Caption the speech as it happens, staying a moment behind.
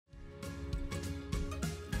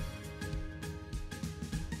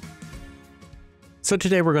So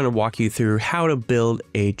today we're going to walk you through how to build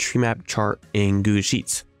a Treemap chart in Google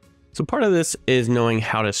Sheets. So part of this is knowing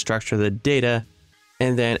how to structure the data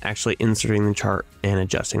and then actually inserting the chart and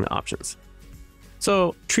adjusting the options.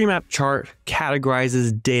 So Treemap chart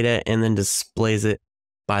categorizes data and then displays it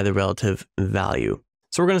by the relative value.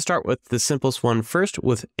 So we're going to start with the simplest one first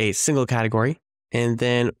with a single category. And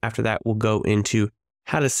then after that, we'll go into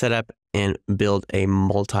how to set up and build a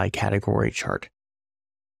multi-category chart.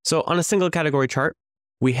 So on a single category chart,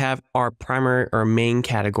 we have our primary or main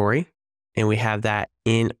category, and we have that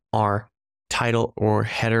in our title or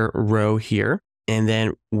header row here. And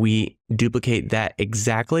then we duplicate that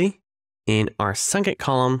exactly in our second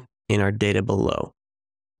column in our data below.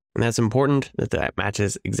 And that's important that that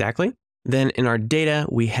matches exactly. Then in our data,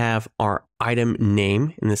 we have our item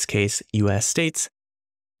name, in this case, US states,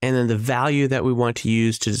 and then the value that we want to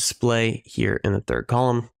use to display here in the third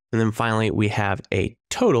column. And then finally, we have a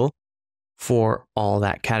total for all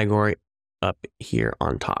that category up here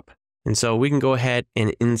on top. And so we can go ahead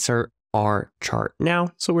and insert our chart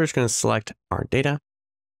now. So we're just going to select our data.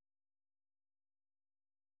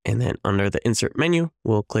 And then under the insert menu,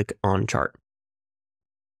 we'll click on chart.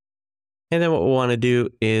 And then what we want to do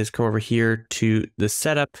is come over here to the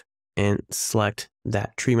setup and select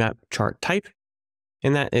that Treemap chart type.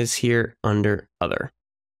 And that is here under other.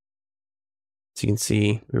 So you can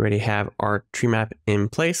see we already have our Treemap in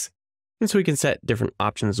place. And so we can set different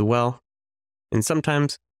options as well. And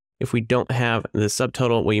sometimes if we don't have the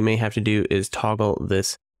subtotal, what you may have to do is toggle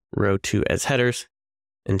this row 2 as headers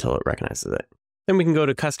until it recognizes it. Then we can go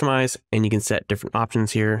to customize and you can set different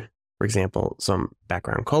options here. For example, some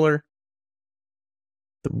background color,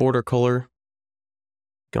 the border color.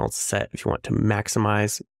 You can also set if you want to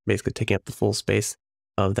maximize, basically taking up the full space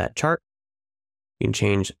of that chart. You can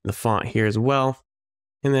change the font here as well.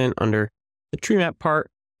 And then under the Treemap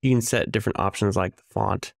part, you can set different options like the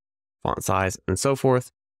font size, and so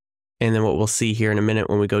forth. And then what we'll see here in a minute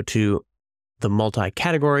when we go to the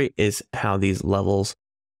multi-category is how these levels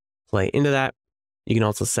play into that. You can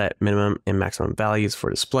also set minimum and maximum values for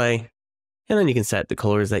display. And then you can set the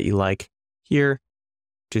colors that you like here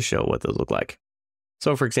to show what those look like.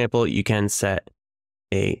 So for example, you can set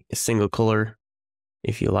a single color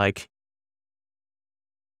if you like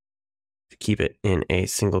to keep it in a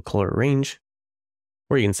single color range,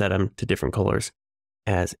 or you can set them to different colors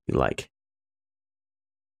as you like.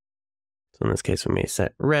 So in this case, we may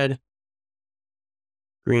set red,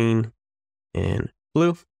 green, and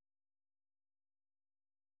blue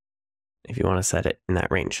if you want to set it in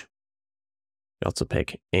that range. You also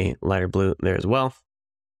pick a lighter blue there as well.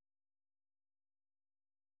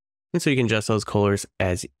 And so you can adjust those colors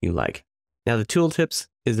as you like. Now the tooltips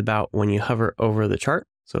is about when you hover over the chart.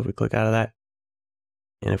 So if we click out of that,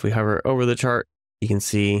 and if we hover over the chart, you can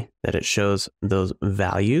see that it shows those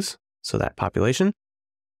values, so that population.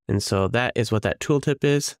 And so that is what that tooltip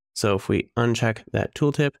is. So if we uncheck that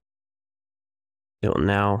tooltip, it will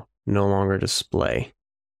now no longer display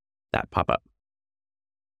that pop-up.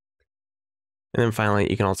 And then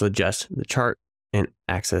finally, you can also adjust the chart and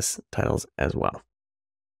access titles as well.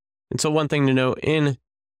 And so one thing to note in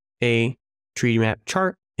a Treemap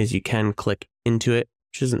chart is you can click into it,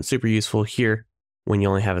 which isn't super useful here when you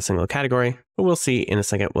only have a single category, but we'll see in a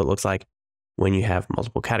second what it looks like when you have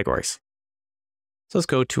multiple categories. So let's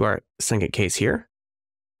go to our second case here.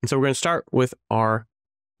 And so we're going to start with our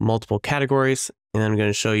multiple categories, and then I'm going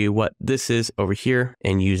to show you what this is over here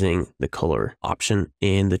and using the color option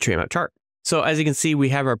in the Treemap chart. So as you can see, we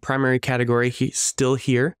have our primary category still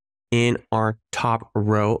here in our top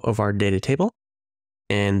row of our data table.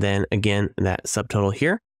 And then again, that subtotal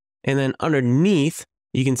here. And then underneath,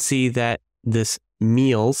 you can see that this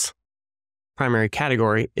meals primary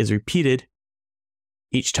category is repeated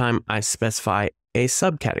each time I specify a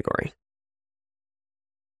subcategory.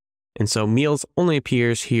 And so meals only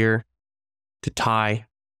appears here to tie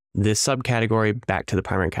this subcategory back to the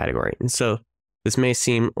primary category. And so this may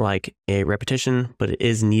seem like a repetition, but it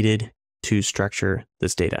is needed to structure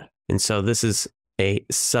this data. And so this is a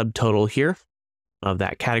subtotal here of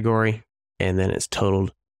that category, and then it's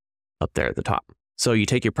totaled up there at the top. So you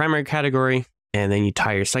take your primary category and then you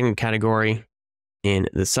tie your second category in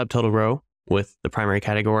the subtotal row with the primary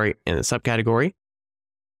category and the subcategory.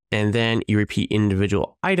 And then you repeat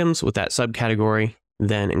individual items with that subcategory,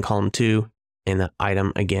 then in column 2, and the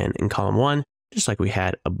item again in column 1, just like we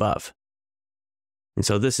had above. And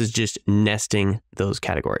so this is just nesting those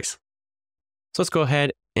categories. So let's go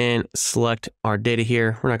ahead and select our data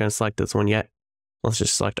here. We're not going to select this one yet. Let's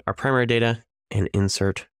just select our primary data and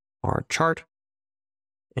insert our chart.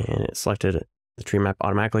 And it selected the Treemap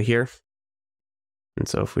automatically here. And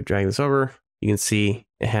so if we drag this over, you can see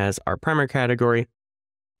it has our primary category,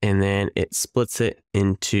 and then it splits it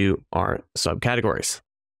into our subcategories.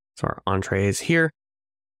 So our entrees here,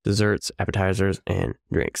 desserts, appetizers, and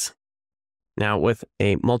drinks. Now with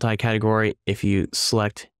a multi-category, if you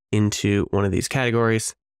select into one of these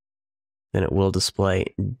categories, then it will display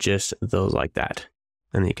just those like that.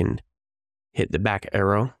 And you can hit the back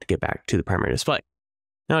arrow to get back to the primary display.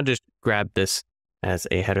 Now I'll just grab this as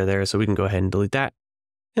a header there, so we can go ahead and delete that.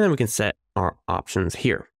 And then we can set our options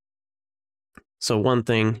here. So one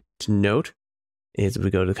thing to note is if we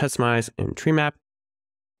go to Customize and Treemap,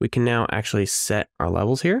 we can now actually set our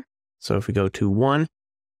levels here. So if we go to 1,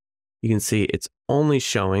 you can see it's only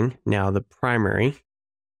showing now the primary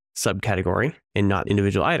subcategory and not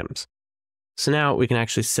individual items. So now we can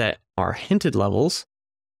actually set our hinted levels.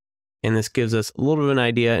 And this gives us a little bit of an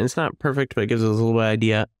idea, and it's not perfect, but it gives us a little bit of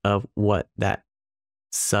idea of what that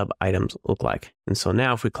sub items look like. And so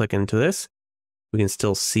now if we click into this, we can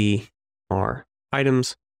still see our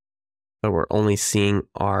items, but we're only seeing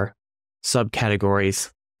our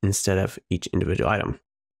subcategories instead of each individual item.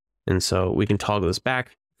 And so we can toggle this back.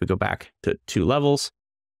 If we go back to 2 levels,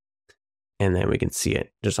 and then we can see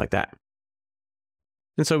it just like that.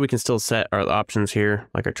 And so we can still set our options here,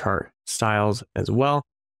 like our chart styles as well,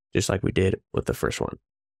 just like we did with the first one.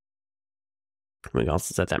 We can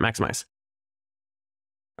also set that maximize.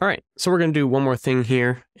 All right, so we're going to do one more thing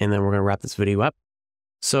here, and then we're going to wrap this video up.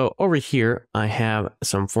 So over here, I have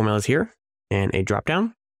some formulas here and a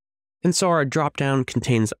dropdown. And so our dropdown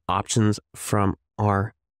contains options from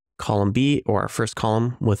our column B, or our first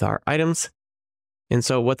column with our items. And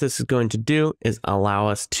so what this is going to do is allow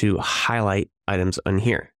us to highlight items on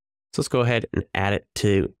here. So let's go ahead and add it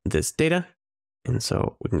to this data. And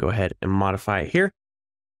so we can go ahead and modify it here.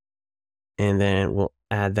 And then we'll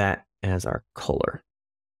add that as our color.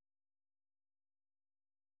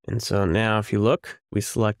 And so now if you look, we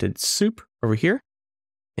selected soup over here,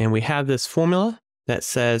 and we have this formula that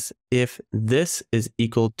says if this is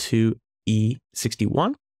equal to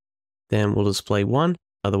E61, then we'll display 1,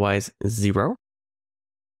 otherwise 0.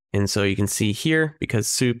 And so you can see here, because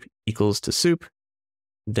soup equals to soup,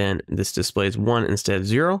 then this displays 1 instead of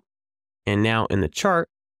 0. And now in the chart,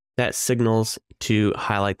 that signals to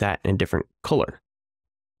highlight that in a different color.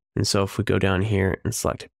 And so if we go down here and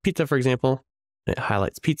select pizza, for example, it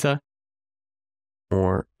highlights pizza,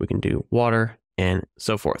 or we can do water and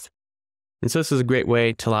so forth. And so this is a great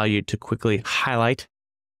way to allow you to quickly highlight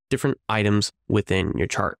different items within your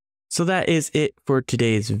chart. So that is it for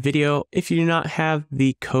today's video. If you do not have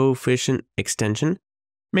the coefficient extension,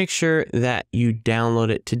 make sure that you download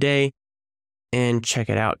it today and check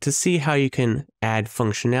it out to see how you can add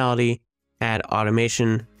functionality, add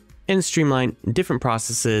automation, and streamline different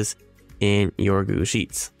processes in your Google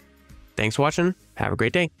Sheets. Thanks for watching. Have a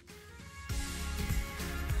great day.